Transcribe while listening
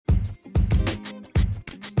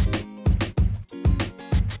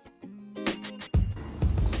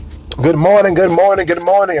Good morning,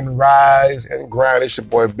 and rise and grind. It's your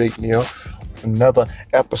boy Big Neil with another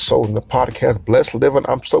episode in the podcast Blessed Living.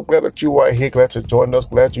 I'm so glad that you are here, glad to join us,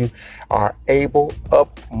 glad you are able,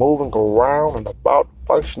 up, moving around and about,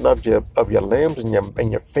 function of your limbs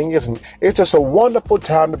and your fingers. And it's just a wonderful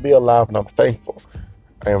time to be alive, and I'm thankful.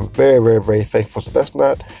 I am very, very, very thankful. So let's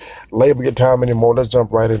not labor your time anymore. Let's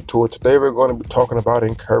jump right into it. Today we're going to be talking about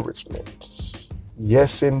encouragement.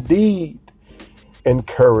 Yes, indeed.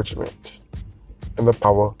 Encouragement and the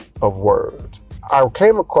power of words. I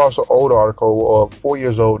came across an old article, 4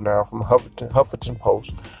 years old now, from Huffington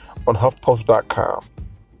Post on HuffPost.com.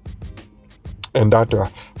 And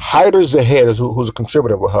Dr. Hyder Zahed, who's a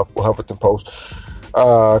contributor with Huffington Post,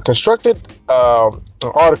 constructed an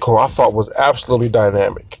article I thought was absolutely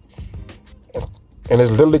dynamic. And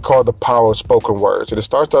it's literally called The Power of Spoken Words. And it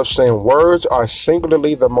starts off saying, words are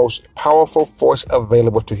singularly the most powerful force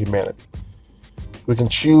available to humanity. We can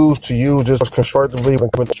choose to use this constructively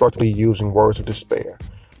when constructively using words of despair.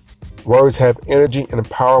 Words have energy and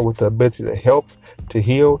power with the ability to help, to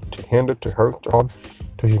heal, to hinder, to hurt, to harm,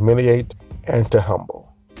 to humiliate, and to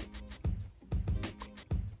humble.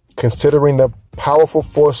 Considering the powerful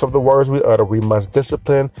force of the words we utter, we must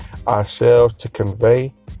discipline ourselves to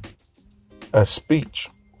convey a speech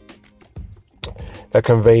that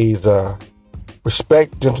conveys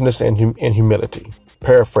respect, gentleness, and humility.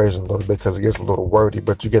 Paraphrasing a little bit because it gets a little wordy,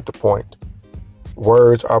 but you get the point.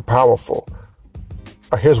 Words are powerful.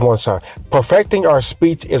 Here's one sign. Perfecting our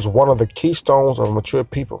speech is one of the keystones of mature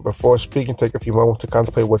people. Before speaking, take a few moments to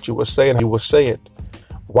contemplate what you will say and how you will say it,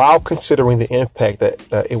 while considering the impact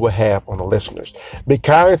that it will have on the listeners. Be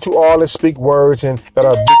kind to all and speak words and that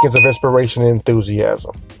are beacons of inspiration and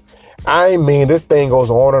enthusiasm. I mean, this thing goes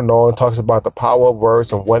on and on, talks about the power of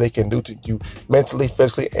words and what it can do to you mentally,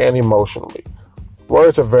 physically, and emotionally.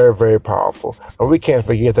 Words are very, very powerful, and we can't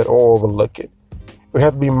forget that or overlook it. We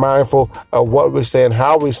have to be mindful of what we say and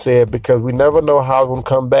how we say it, because we never know how it's going to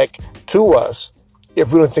come back to us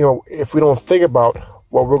if we don't think about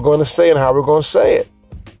what we're going to say and how we're going to say it.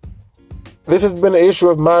 This has been an issue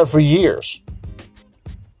of mine for years.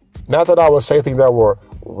 Not that I would say things that were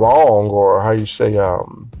wrong or how you say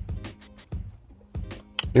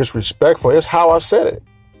disrespectful. It's how I said it.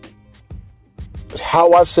 It's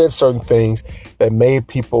how I said certain things that made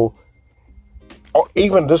people or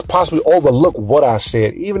even just possibly overlook what I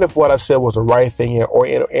said, even if what I said was the right thing or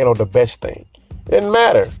the best thing. It didn't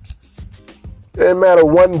matter. It didn't matter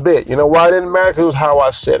one bit. You know why it didn't matter? Because it was how I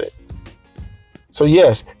said it. So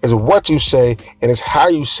yes, it's what you say and it's how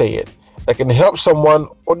you say it that can help someone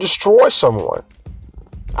or destroy someone.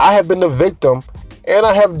 I have been the victim, and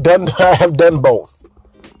I have done both.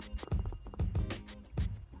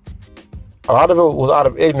 A lot of it was out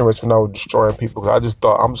of ignorance when I was destroying people. I just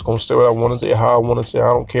thought, I'm just going to say what I want to say, how I want to say.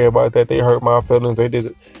 I don't care about that. They hurt my feelings. They did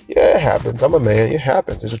it. Yeah, it happens. I'm a man. It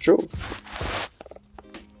happens. It's the truth.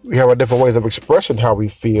 We have our different ways of expressing how we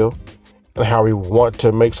feel and how we want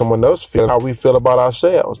to make someone else feel, and how we feel about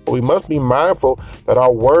ourselves. But we must be mindful that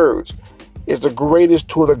our words is the greatest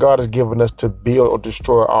tool that God has given us to build or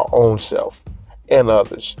destroy our own self and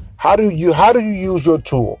others. How do you use your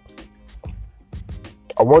tool?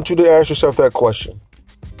 I want you to ask yourself that question.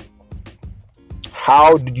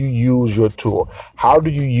 How do you use your tool? How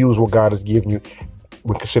do you use what God has given you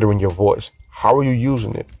when considering your voice? How are you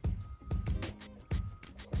using it?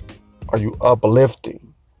 Are you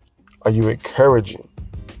uplifting? Are you encouraging?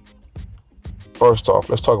 First off,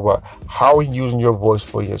 let's talk about how are you using your voice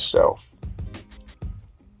for yourself?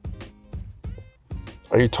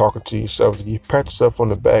 Are you talking to yourself? Do you pat yourself on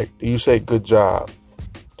the back? Do you say good job?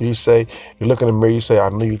 Do you say, you look in the mirror, you say, I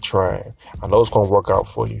know you're trying. I know it's going to work out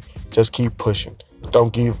for you. Just keep pushing.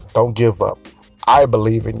 Don't give up. I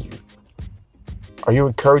believe in you. Are you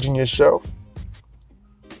encouraging yourself?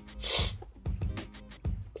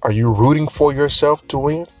 Are you rooting for yourself to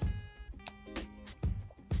win?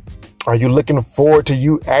 Are you looking forward to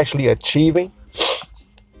you actually achieving?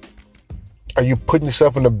 Are you putting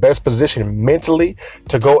yourself in the best position mentally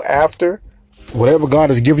to go after whatever God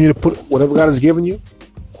has given you whatever God has given you?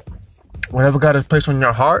 Whatever God has placed on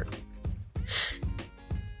your heart?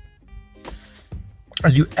 Are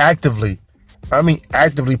you actively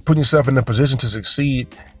putting yourself in a position to succeed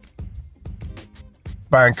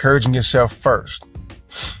by encouraging yourself first?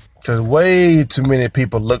 Because way too many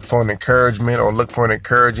people look for an encouragement or look for an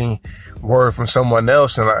encouraging word from someone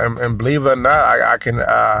else. And believe it or not, I can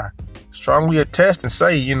strongly attest and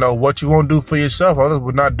say, what you won't do for yourself, others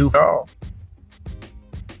would not do for all.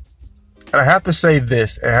 And I have to say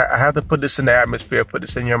this, and I have to put this in the atmosphere, put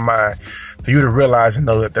this in your mind for you to realize and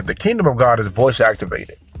know that the kingdom of God is voice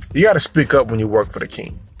activated. You got to speak up when you work for the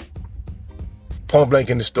king. Point blank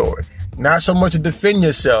in the story. Not so much to defend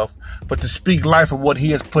yourself, but to speak life of what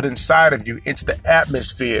he has put inside of you into the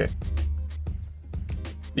atmosphere.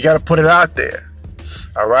 You got to put it out there.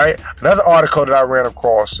 All right. Another article that I ran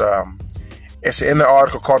across, it's in the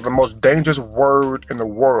article called The Most Dangerous Word in the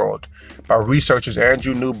World by researchers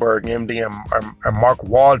Andrew Newberg, MD, and Mark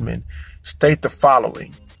Waldman, state the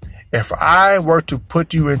following. If I were to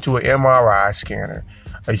put you into an MRI scanner,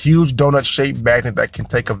 a huge donut-shaped magnet that can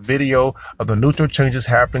take a video of the neutral changes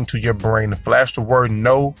happening to your brain, and flash the word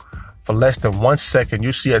no for less than 1 second,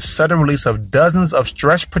 you see a sudden release of dozens of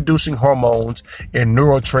stress-producing hormones and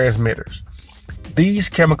neurotransmitters. These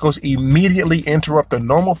chemicals immediately interrupt the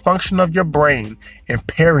normal function of your brain,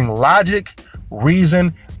 impairing logic,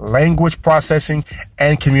 reason, language processing,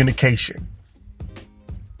 and communication.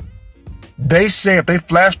 They say if they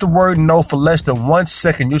flash the word no for less than 1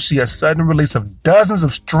 second, you'll see a sudden release of dozens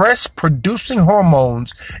of stress-producing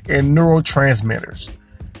hormones and neurotransmitters.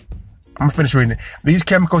 I'm going to finish reading it. These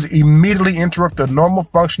chemicals immediately interrupt the normal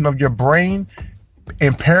function of your brain,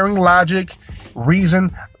 impairing logic,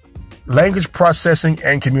 reason, language processing,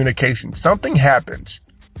 and communication. Something happens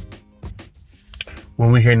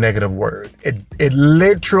when we hear negative words. It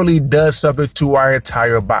literally does something to our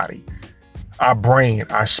entire body. Our brain,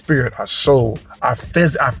 our spirit, our soul, our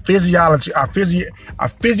physiology, our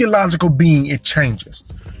physiological being, it changes.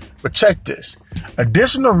 But check this.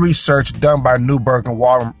 Additional research done by Newberg and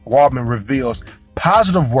Waldman reveals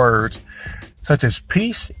positive words such as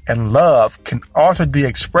peace and love can alter the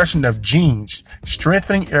expression of genes,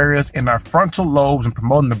 strengthening areas in our frontal lobes and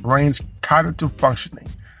promoting the brain's cognitive functioning.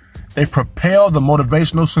 They propel the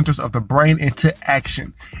motivational centers of the brain into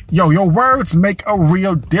action. Your words make a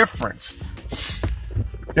real difference.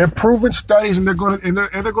 They're proven studies, and they're going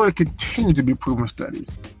to continue to be proven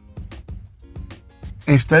studies.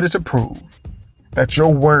 And studies to prove that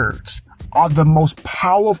your words are the most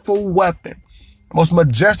powerful weapon, most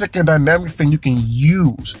majestic and dynamic thing you can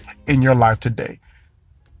use in your life today.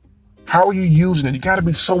 How are you using it? You got to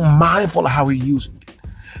be so mindful of how you're using it.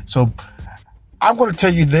 So I'm going to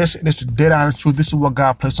tell you this, and it's the dead honest truth. This is what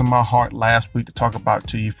God placed on my heart last week to talk about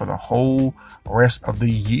to you for the whole rest of the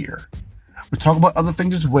year. We talk about other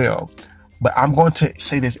things as well, but I'm going to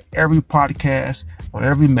say this every podcast, on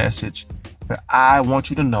every message, that I want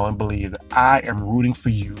you to know and believe that I am rooting for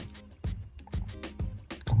you.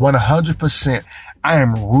 100%, I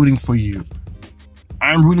am rooting for you.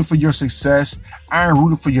 I am rooting for your success. I am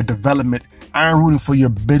rooting for your development. I am rooting for your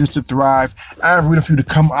business to thrive. I am rooting for you to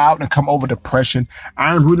come out and come over depression.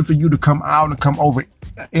 I am rooting for you to come out and come over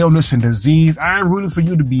illness and disease. I am rooting for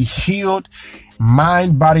you to be healed,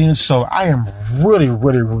 mind, body, and soul. I am really,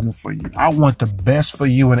 really rooting for you. I want the best for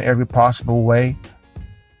you in every possible way.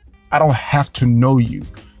 I don't have to know you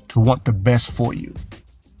to want the best for you.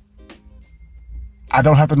 I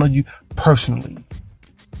don't have to know you personally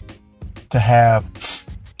to have,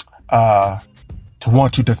 to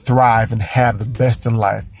want you to thrive and have the best in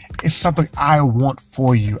life. It's something I want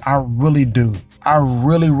for you. I really do. I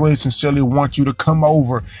really, really sincerely want you to come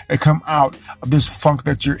over and come out of this funk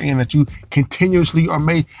that you're in, that you continuously or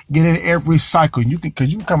may get in every cycle.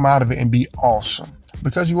 Because you can come out of it and be awesome,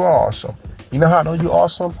 because you are awesome. You know how I know you're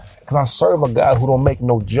awesome? Because I serve a God who don't make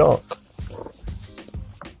no junk.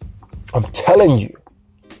 I'm telling you,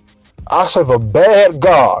 I serve a bad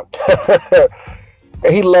God.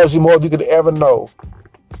 And he loves you more than you could ever know.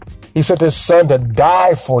 He sent his son to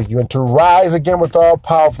die for you and to rise again with all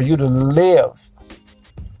power for you to live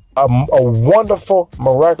a wonderful,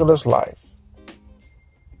 miraculous life.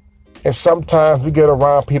 And sometimes we get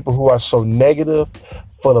around people who are so negative,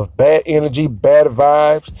 full of bad energy, bad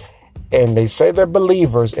vibes, and they say they're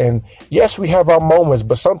believers. And yes, we have our moments,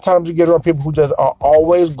 but sometimes you get around people who just are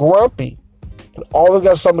always grumpy and always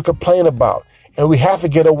got something to complain about. And we have to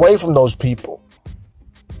get away from those people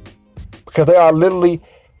because they are literally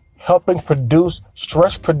helping produce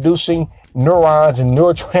stress-producing neurons and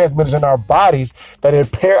neurotransmitters in our bodies that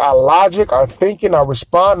impair our logic, our thinking, our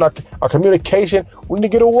response, our communication. We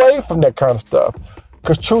need to get away from that kind of stuff.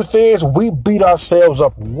 Because truth is, we beat ourselves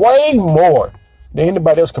up way more than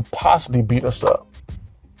anybody else could possibly beat us up.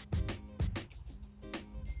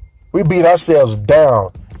 We beat ourselves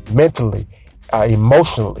down mentally,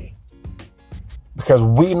 emotionally, because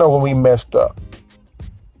we know when we messed up.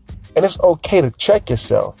 And it's okay to check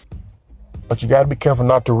yourself, but you got to be careful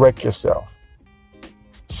not to wreck yourself.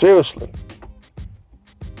 Seriously.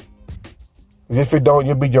 If you don't,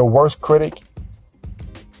 you'll be your worst critic,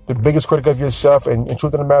 the biggest critic of yourself. And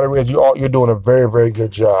truth of the matter is, you're doing a very, very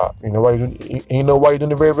good job. You know why you're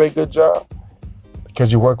doing a very, very good job?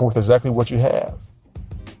 Because you're working with exactly what you have.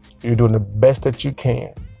 You're doing the best that you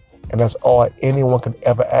can. And that's all anyone can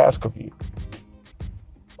ever ask of you.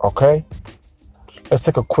 Okay? Let's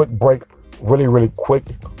take a quick break, really, really quick.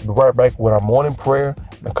 Be right back with our morning prayer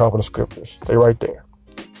and a couple of scriptures. Stay right there.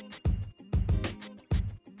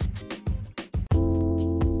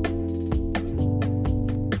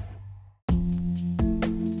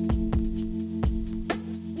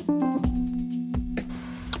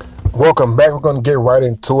 Welcome back. We're going to get right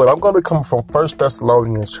into it. I'm going to be coming from 1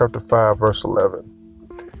 Thessalonians chapter 5, verse 11.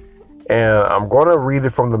 And I'm going to read it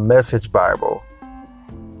from the Message Bible,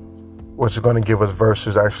 which is going to give us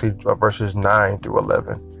verses 9 through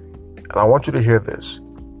 11. And I want you to hear this.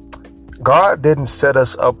 God didn't set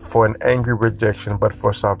us up for an angry rejection, but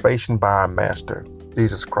for salvation by our Master,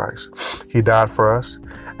 Jesus Christ. He died for us,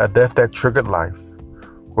 a death that triggered life.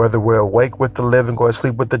 Whether we're awake with the living or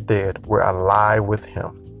asleep with the dead, we're alive with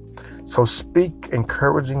Him. So speak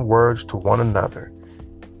encouraging words to one another.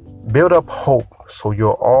 Build up hope so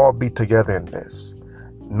you'll all be together in this.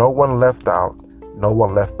 No one left out, no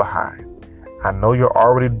one left behind. I know you're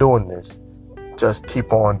already doing this. Just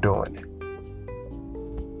keep on doing it.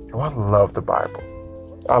 Oh, I love the Bible.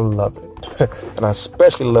 I love it. And I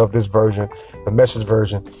especially love this version, the Message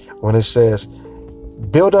version, when it says,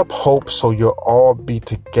 build up hope so you'll all be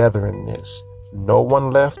together in this. No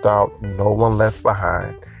one left out, no one left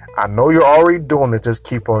behind. I know you're already doing it. Just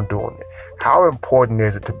keep on doing it. How important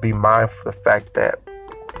is it to be mindful of the fact that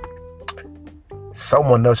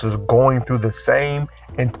someone else is going through the same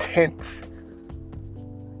intense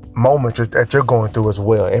moments that you're going through as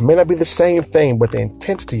well? It may not be the same thing, but the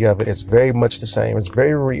intensity of it is very much the same. It's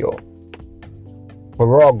very real. But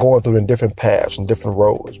we're all going through in different paths and different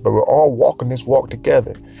roads, but we're all walking this walk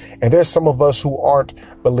together. And there's some of us who aren't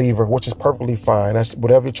believers, which is perfectly fine. That's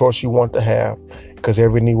whatever choice you want to have, because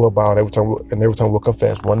every knee will bow and every tongue will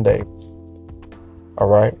confess one day. All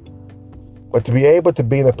right. But to be able to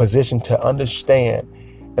be in a position to understand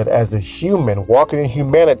that as a human walking in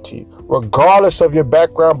humanity, regardless of your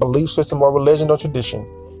background, belief system, or religion or tradition,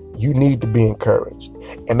 you need to be encouraged.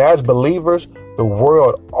 And as believers, the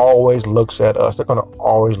world always looks at us. They're going to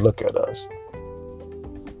always look at us.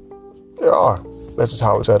 They are. That's just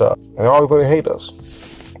how it's set up. And they're always going to hate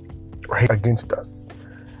us. Or hate against us.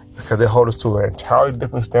 Because they hold us to an entirely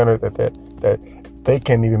different standard that they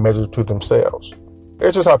can't even measure to themselves.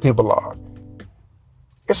 It's just how people are.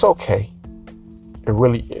 It's okay. It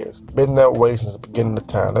really is. Been that way since the beginning of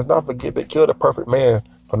time. Let's not forget they killed a perfect man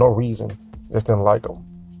for no reason. Just didn't like him.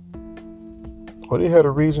 Well, they had a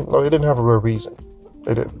reason. No, they didn't have a real reason.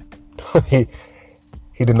 They didn't.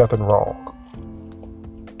 He did nothing wrong.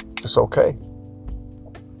 It's okay.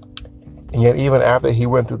 And yet, even after he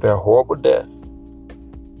went through that horrible death,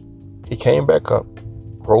 he came back up,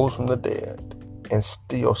 rose from the dead, and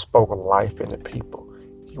still spoke life into people.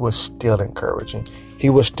 He was still encouraging. He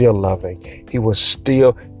was still loving. He was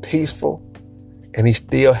still peaceful. And he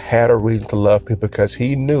still had a reason to love people because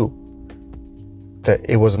he knew that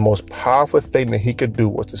it was the most powerful thing that he could do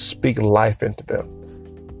was to speak life into them.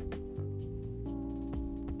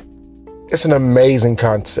 It's an amazing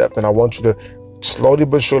concept, and I want you to slowly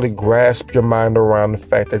but surely grasp your mind around the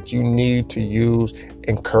fact that you need to use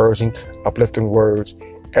encouraging, uplifting words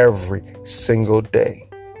every single day.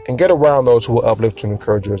 And get around those who will uplift you and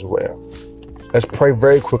encourage you as well. Let's pray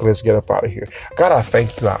very quickly. Let's get up out of here. God, I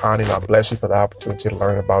thank you, I honor you, I bless you for the opportunity to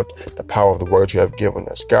learn about the power of the words you have given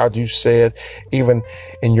us. God, you said, even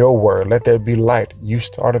in your word, let there be light. You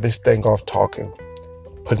started this thing off talking,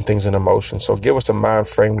 putting things in motion. So give us a mind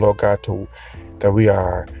frame, Lord God, that we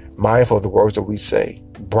are mindful of the words that we say,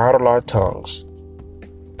 bridle our tongues,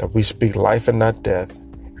 that we speak life and not death.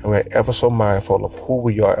 And we're ever so mindful of who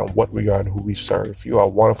we are and what we are and who we serve. You are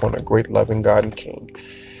wonderful and a great loving God and King.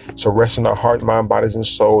 So rest in our heart, mind, bodies, and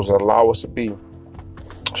souls and allow us to be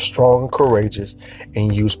strong and courageous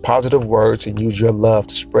and use positive words and use your love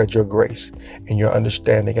to spread your grace and your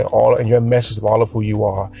understanding and your message of all of who you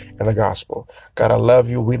are in the gospel. God, I love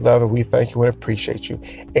you. We love you. We thank you and appreciate you.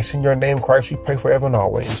 It's in your name, Christ, we pray forever and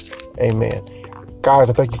always. Amen. Guys,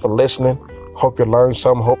 I thank you for listening. Hope you learned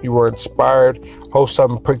something. Hope you were inspired. Hope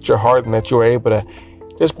something pricked your heart and that you were able to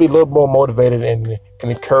just be a little more motivated and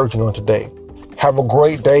encouraging on today. Have a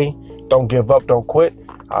great day. Don't give up. Don't quit.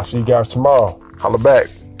 I'll see you guys tomorrow. Holla back.